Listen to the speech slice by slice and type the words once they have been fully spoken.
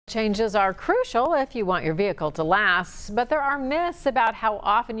Changes are crucial if you want your vehicle to last, but there are myths about how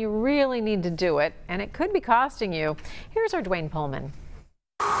often you really need to do it, and it could be costing you. Here's our Duane Pullman.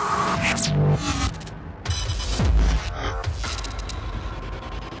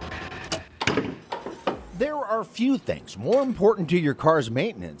 There are few things more important to your car's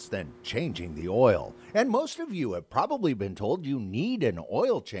maintenance than changing the oil. And most of you have probably been told you need an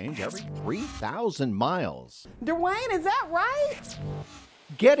oil change every 3,000 miles. Duane, is that right?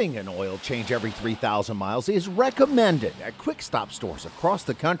 Getting an oil change every 3,000 miles is recommended at quick stop stores across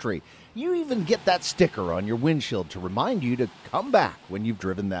the country. You even get that sticker on your windshield to remind you to come back when you've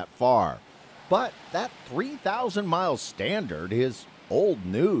driven that far. But that 3,000 mile standard is old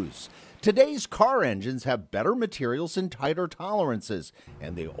news. Today's car engines have better materials and tighter tolerances,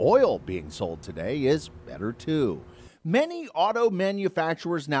 and the oil being sold today is better too. Many auto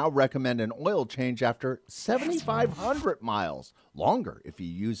manufacturers now recommend an oil change after 7,500 miles, longer if you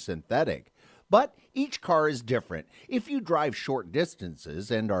use synthetic. But each car is different. If you drive short distances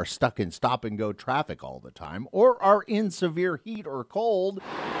and are stuck in stop-and-go traffic all the time, or are in severe heat or cold,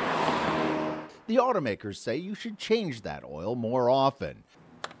 the automakers say you should change that oil more often.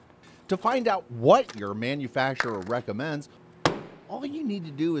 To find out what your manufacturer recommends, all you need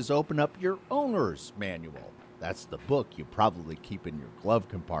to do is open up your owner's manual. That's the book you probably keep in your glove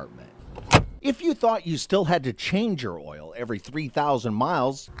compartment. If you thought you still had to change your oil every 3,000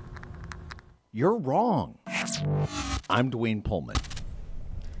 miles, you're wrong. I'm Duane Pullman.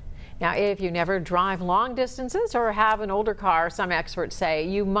 Now, if you never drive long distances or have an older car, some experts say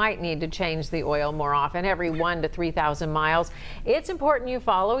you might need to change the oil more often, every 1,000 to 3,000 miles. It's important you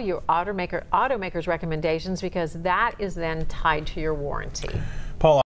follow your automaker's recommendations because that is then tied to your warranty. Paul,